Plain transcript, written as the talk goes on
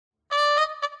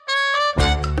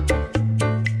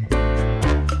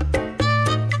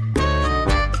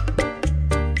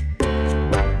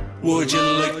Would you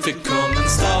like to come and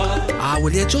stall it? Ah,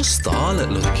 will you just stall it,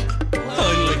 look?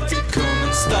 I'd like to come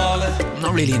and stall it. I'm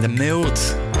not really in the mood.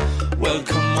 Well,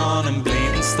 come on and bleed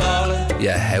and stall it.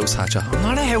 Yeah, house hatcher. I'm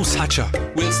not a house hatcher.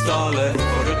 We'll stall it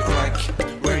for the crack.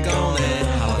 We're gonna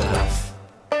have a laugh.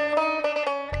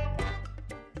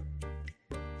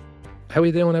 How are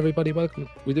you doing, everybody? Welcome.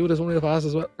 We do this one real fast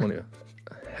as well.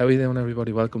 How are you doing,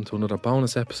 everybody? Welcome to another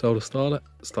bonus episode of Stall It.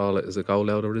 Stall It is a Go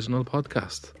Loud original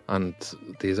podcast, and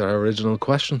these are original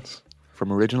questions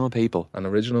from original people and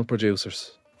original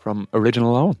producers from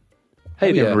Original Own.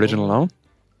 Hey, there, Original Own.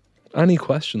 Any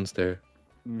questions there?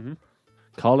 Mm-hmm.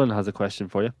 Colin has a question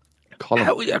for you. Colin.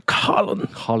 How are you, Colin?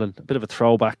 Colin, a bit of a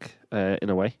throwback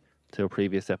in a way to a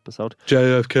previous episode.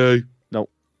 JFK. No.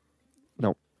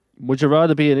 Would you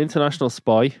rather be an international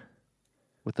spy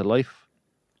with a life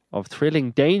of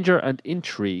thrilling danger and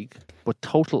intrigue, but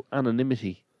total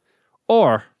anonymity,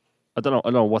 or I don't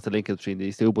know what the link is between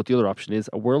these two, but the other option is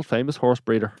a world famous horse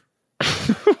breeder?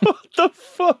 What the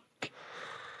fuck?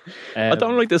 I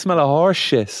don't like the smell of horse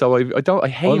shit, so I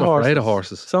hate I'm horses. afraid of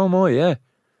horses. So am I, yeah.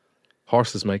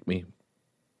 Horses make me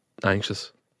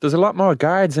anxious. There's a lot more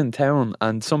guards in town,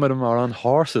 and some of them are on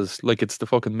horses, like it's the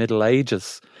fucking Middle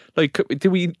Ages. Like,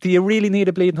 do you really need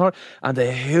a bleeding horse? And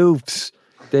the hooves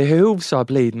are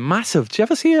bleeding massive. Do you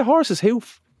ever see a horse's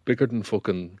hoof? Bigger than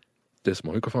fucking this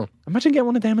microphone. Imagine getting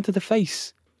one of them into the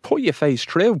face. Put your face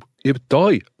through. You'd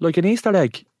die. Like an Easter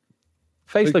egg.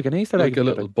 Face like an Easter egg. Like a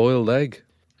little boiled egg.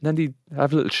 And then they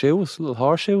have little shoes, little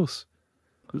horseshoes,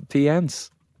 little TNs.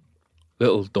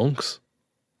 Little dunks.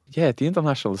 Yeah, the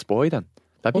international spy then.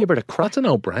 That'd be a bit of crap. That's a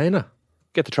no-brainer.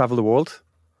 Get to travel the world.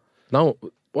 No,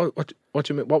 what do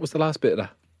you mean? What was the last bit of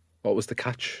that? What was the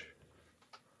catch?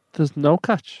 There's no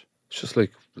catch. It's just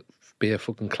like be a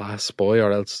fucking class spy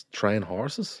or else train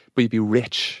horses. But you'd be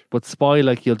rich. But spy,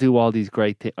 like, you'll do all these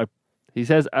great things. He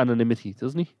says anonymity,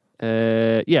 doesn't he?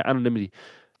 Yeah, anonymity.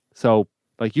 So,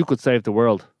 like, you could save the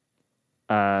world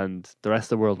and the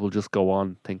rest of the world will just go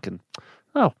on thinking,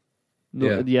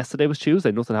 yesterday was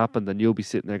Tuesday, nothing happened, and you'll be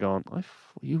sitting there going,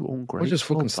 you ungrateful. We'll just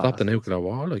fucking stop the nuclear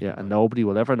war. Like, yeah, and nobody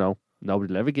will ever know.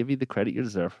 Nobody will ever give you the credit you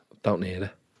deserve. Don't need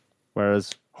it.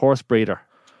 Whereas horse breeder,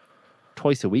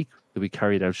 twice a week, will be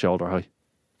carried out shoulder high.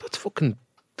 That's fucking...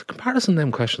 The comparison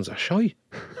them questions are shy.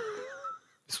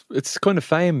 It's kind of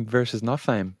fame versus not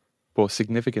fame, but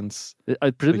significance.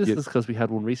 I presume this is because we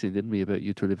had one recently, didn't we, about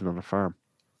you two living on a farm?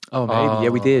 Oh, maybe. Yeah,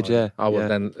 we did, yeah. Oh, well,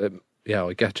 then,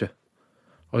 I get you.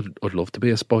 I'd love to be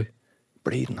a spy.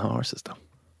 Breeding horses, though.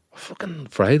 I'm fucking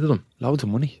afraid of them. Loads of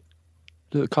money.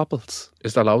 Little couples.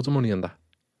 Is there loads of money in that?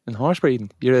 In horse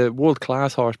breeding. You're a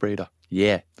world-class horse breeder.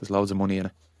 Yeah, there's loads of money in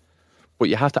it. But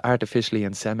you have to artificially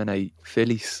inseminate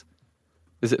fillies.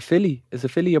 Is it filly? Is a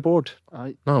filly a bird?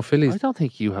 No, fillies. I don't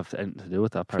think you have anything to do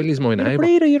with that part. Filly's my You're a neighbour.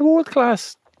 breeder, you're a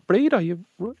world-class breeder.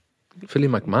 Filly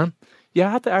McMahon. You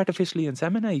have to artificially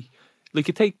inseminate. Like,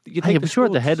 you take but you're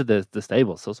at the head of the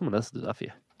stable, so someone else will do that for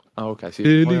you. Oh, okay. So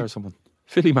you hire someone.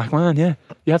 Philly McMahon, yeah.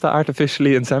 You have to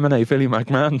artificially inseminate Philly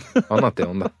McMahon. I'm not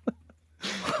doing that.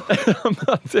 I'm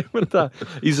not doing that.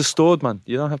 He's a stud, man.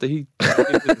 You don't have to. He's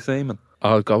the same, man.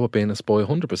 I'll go with being a spy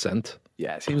 100%.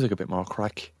 Yeah, it seems like a bit more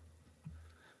crack.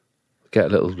 Get a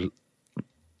little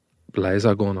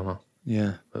blazer going on.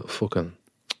 Yeah. A little fucking...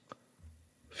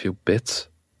 few bits.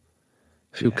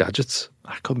 A few gadgets.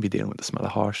 I couldn't be dealing with the smell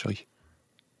of horse shite.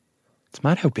 It's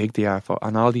mad how big they are,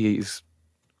 and all they eat is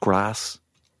grass.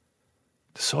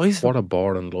 The size. What a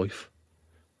boring life.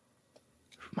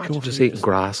 Imagine just eating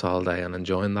grass all day and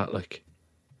enjoying that, like.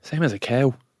 Same as a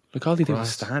cow. Like, all they do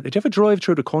is stand. Did you ever drive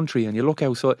through the country and you look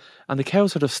outside and the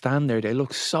cows sort of stand there? They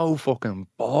look so fucking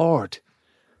bored.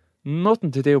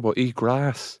 Nothing to do but eat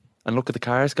grass and look at the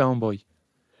cars going by.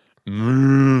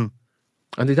 And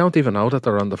they don't even know that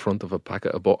they're on the front of a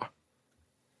packet of butter.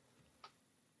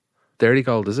 Dairy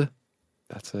Gold, is it?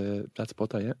 That's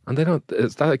butter, yeah. And they don't...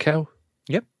 Is that a cow?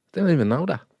 Yep. They don't even know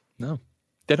that. No.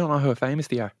 They don't know how famous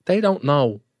they are. They don't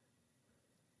know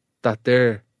that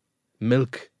their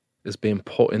milk is being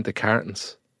put into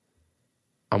cartons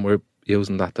and we're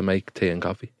using that to make tea and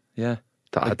coffee. Yeah.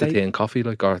 To add to tea and coffee,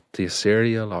 like, or to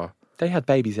cereal, or... They had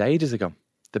babies ages ago.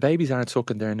 The babies aren't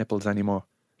sucking their nipples anymore.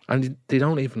 And they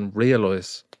don't even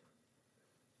realise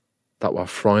that we're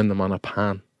frying them on a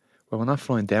pan. Well, we're not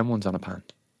frying them ones on a pan.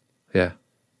 Yeah.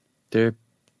 They're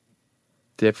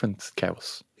different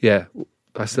cows. Yeah.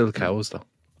 They're still cows, though.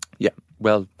 Yeah.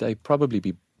 Well, they'd probably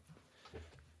be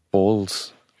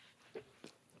bulls.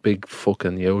 Big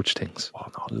fucking huge things. Oh,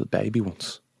 no, little baby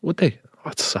ones. Would they?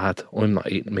 That's sad. I'm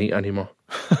not eating meat anymore.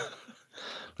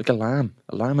 Like a lamb.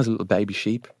 A lamb is a little baby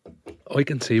sheep. I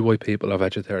can see why people are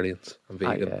vegetarians and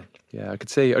vegan. Yeah, I could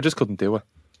see. I just couldn't do it.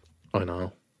 I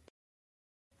know.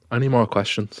 Any more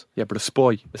questions? Yeah, but a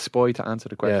spy to answer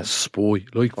the question. Yeah, spoy.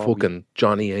 Like Probably. fucking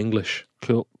Johnny English.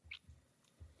 Cool.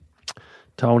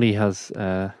 Tony has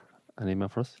an email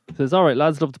for us. It says, all right,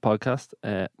 lads, love the podcast.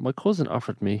 My cousin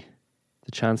offered me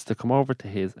the chance to come over to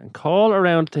his and call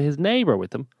around to his neighbour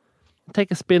with him and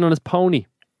take a spin on his pony.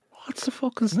 What's the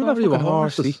fucking Isn't that story with fucking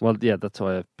horses? horsey? Well, yeah, that's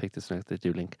why I picked this next. They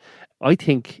do link. I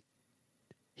think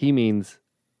he means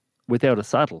without a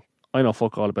saddle. I know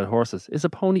fuck all about horses. Is a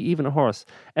pony even a horse?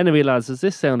 Anyway, lads, does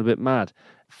this sound a bit mad?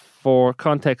 For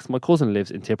context, my cousin lives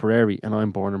in Tipperary and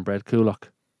I'm born and bred Coolock.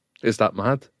 Is that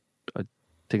mad? I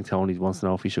think Tony wants to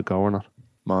know if he should go or not.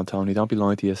 Come on, Tony, don't be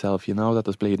lying to yourself. You know that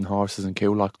there's bleeding horses in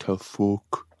Coolock to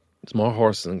fuck. There's more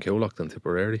horses in Coolock than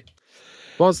Tipperary.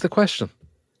 What's the question?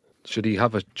 Should he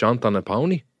have a jaunt on a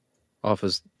pony off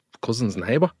his cousin's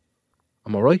neighbour?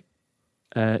 Am I right?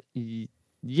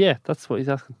 Yeah, that's what he's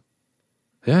asking.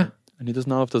 Yeah. And he doesn't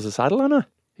know if there's a saddle on it.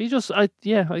 He just, I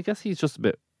guess he's just a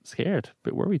bit scared, a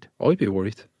bit worried. I'd be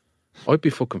worried. I'd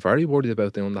be fucking very worried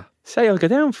about doing that. Say, I'll go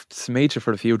down to Smeacher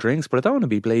for a few drinks, but I don't want to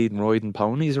be bleeding riding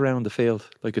ponies around the field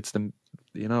like it's the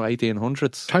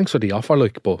 1800s. Thanks for the offer,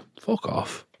 like, but fuck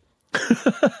off.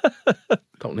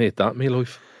 Don't need that in my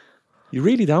life. You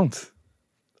really don't.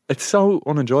 It's so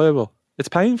unenjoyable. It's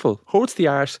painful. Hurts the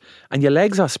arse, and your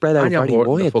legs are spread out And you're very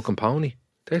hurting the wide. fucking pony.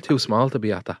 They're too small to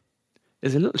be at that.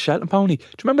 Is a little Shetland pony. Do you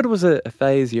remember there was a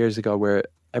phase years ago where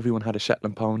everyone had a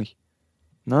Shetland pony?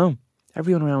 No.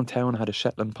 Everyone around town had a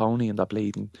Shetland pony in that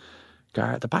bleeding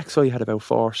guard. The backside had about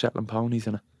 4 Shetland ponies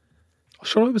in it.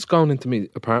 Sure, I was going into my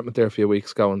apartment there a few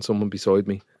weeks ago and someone beside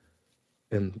me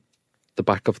in the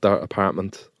back of their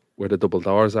apartment where the double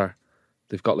doors are,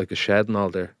 they've got like a shed and all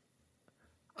there.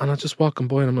 And I'm just walking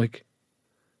by and I'm like,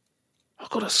 I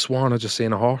could have sworn I just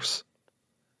seen a horse.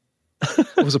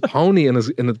 It was a pony in his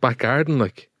back garden,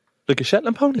 like Like a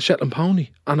Shetland pony? a Shetland pony.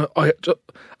 And I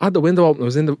had the window open, I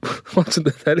was in the watching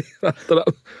the telly after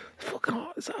that. Fucking,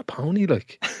 oh, is that a pony?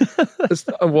 Like,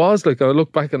 I was like, I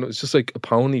looked back and it was just like a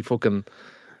pony fucking,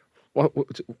 what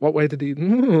way did he,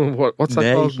 what's that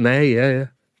Neigh. called? Nay, yeah.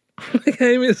 Like,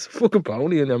 hey, it's a fucking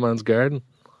pony in your man's garden.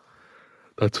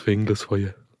 That's fingers for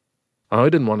you. I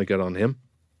didn't want to get on him.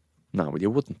 No, well,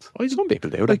 you wouldn't. Some people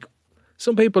do that. Like,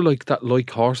 some people like that, like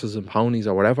horses and ponies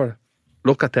or whatever,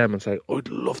 look at them and say, I'd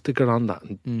love to get on that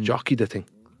and jockey the thing.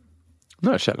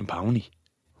 Not a Shetland pony.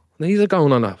 These are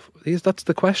going on that's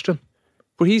the question.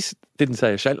 But didn't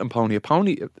say a Shetland pony. A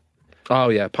pony. Oh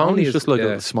yeah, pony Pony's is just like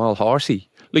yeah. a small horsey.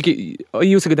 Like I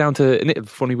used to go down to.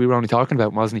 Funny, we were only talking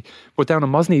about Mosney, but down in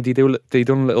Mosney, they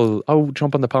done a little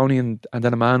jump on the pony and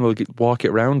then a man will walk it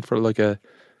around for like a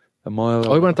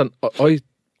mile. I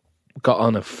got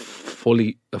on a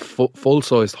full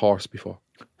sized horse before,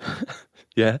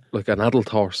 Yeah, like an adult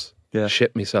horse. Yeah.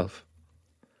 Shit myself.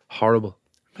 Horrible.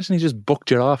 imagine he just bucked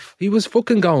you off. He was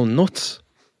fucking going nuts.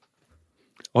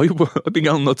 I'd be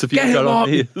going nuts if you Get got him on off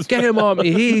me. me. Get him off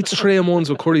me. He eats 3-in-1s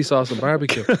with curry sauce and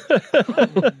barbecue.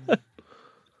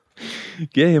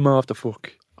 Get him off the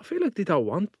fuck. I feel like they don't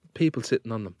want people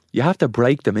sitting on them. You have to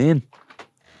break them in.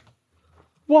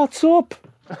 What's up?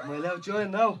 Am I allowed to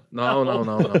join now?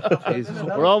 No. Jesus.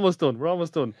 We're almost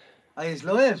done. I is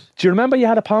live. Do you remember you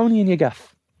had a pony in your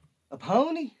gaff? A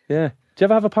pony? Yeah. Do you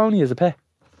ever have a pony as a pet?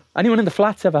 Anyone in the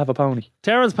flats ever have a pony?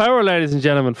 Terence Power, ladies and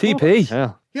gentlemen. TP.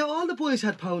 Yeah. Yeah, all the boys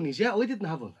had ponies. Yeah, I didn't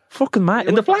have one. Fucking mad.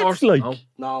 In the flats, Horse- like. No.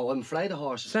 No, I'm afraid of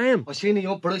horses. Same. I seen a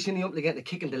young, but I seen a young getting a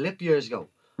kick in the lip years ago.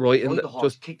 Right, One in of the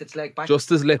horse just kicked its leg back just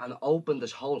his lip. and opened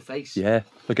his whole face. Yeah,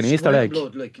 like an Easter Swear to egg.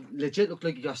 blood, like legit looked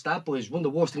like he got stabbed by. It's one of the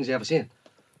worst things I ever seen.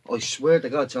 I swear to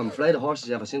God, so I'm afraid of horses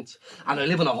ever since. And I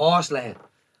live on a horse lane.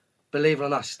 Believe it or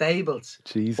not, stables.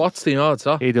 Jesus. What's the odds,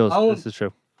 huh? He does. Oh. This is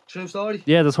true. True story.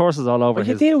 Yeah, there's horses all over Well,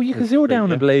 you his... do. You can his go street, down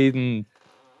yeah. a blade and...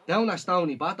 Down that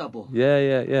stony batter, but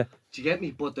Yeah. do you get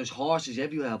me? But there's horses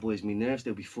everywhere, boys. My nerves,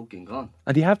 they'll be fucking gone.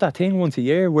 And you have that thing once a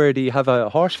year where they have a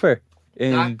horse fair.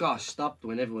 That got stopped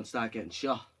when everyone started getting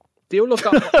shot. Do you look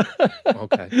at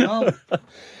okay? No,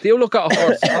 Do you look at a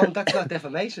horse? that's not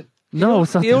defamation. No,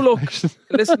 it's not. Do you look?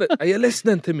 Listen, are you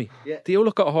listening to me? Yeah. Do you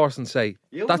look at a horse and say,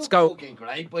 You "That's look go"? fucking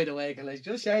great, by the way. Can I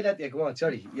just say that? Yeah, go on,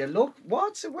 sorry. You look, where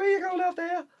are you going out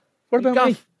there? What about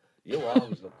me? You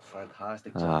always look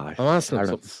fantastic, Joe. Ah, I'm asking him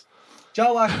Terence.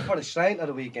 Joe asked me for the strain of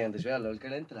the weekend as well. I'll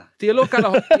get into that. Do you look at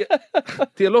a?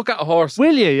 Do you look at a horse?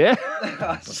 Will you, yeah?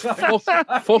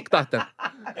 Fuck that then.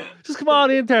 Just come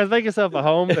on in, Terence. Make yourself at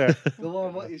home there. Go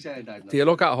on, what you saying, Dad? Do you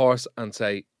look at a horse and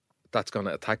say, "That's going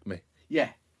to attack me"? Yeah,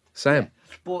 Same.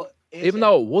 but Even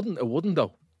though it wouldn't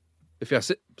though. If you're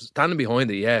standing behind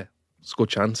it, yeah, it's a good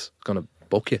chance it's going to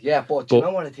book you. Yeah, but you But-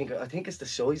 know what I think? I think it's the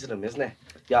size of them, isn't it?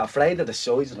 You're afraid of the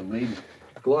size of them, really.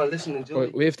 Go on, listen and enjoy.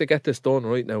 Right, we have to get this done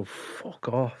right now. Fuck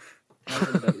off.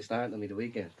 About you starting on me the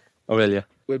weekend. Oh, will you?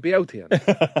 We'll be out here.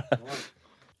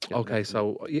 Okay,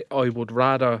 so I would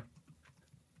rather.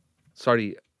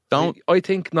 Sorry. Don't. I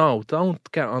think no. Don't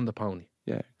get on the pony.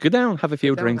 Yeah. Go down, have a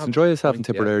few down, drinks, have enjoy a yourself in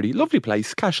pint, yeah. Tipperary. Lovely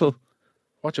place, casual.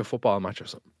 Watch a football match or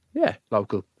something. Yeah.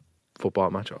 Local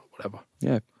football match or whatever.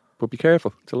 Yeah. But be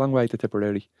careful. It's a long way to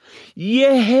Tipperary.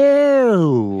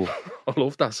 Yeah. I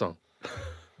love that song.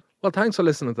 Well, thanks for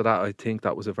listening to that. I think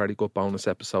that was a very good bonus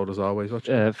episode as always.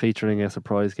 Featuring a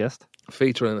surprise guest.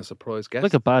 Featuring a surprise guest.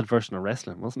 Like a bad version of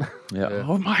wrestling, wasn't it? Yeah. Yeah.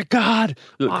 Oh my God.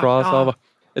 Little crossover.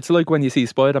 It's like when you see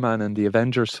Spider-Man in the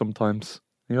Avengers sometimes.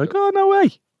 And you're like, oh, no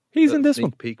way. He's in this sneak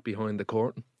one. peek behind the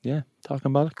curtain. Yeah.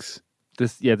 Talking bollocks.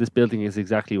 This building is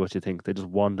exactly what you think. They just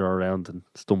wander around and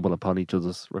stumble upon each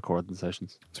other's recording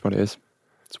sessions. That's what it is.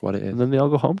 That's what it is. And then they all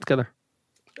go home together.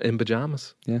 In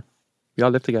pyjamas. We all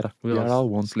live together. We are all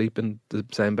one. Sleep in the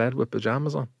same bed with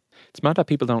pyjamas on. It's mad that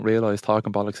people don't realise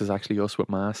Talking Bollocks is actually us with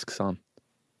masks on.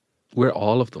 We're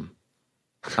all of them.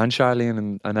 And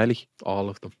Charlene and Ellie. All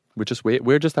of them. We're just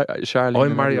Charlene. I'm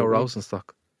and Mario Ellie.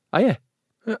 Rosenstock. Oh, yeah.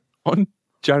 Yeah. I'm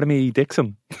Jeremy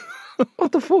Dixon.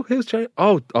 What the fuck? Who's Jerry?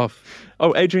 Oh,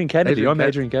 Adrian Kennedy. Adrian I'm Ken-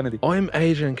 Adrian Kennedy. I'm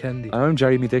Adrian Kennedy. I'm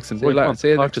Jeremy Dixon. See you Right, come later. on. See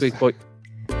you Talk next to us. week. Bye.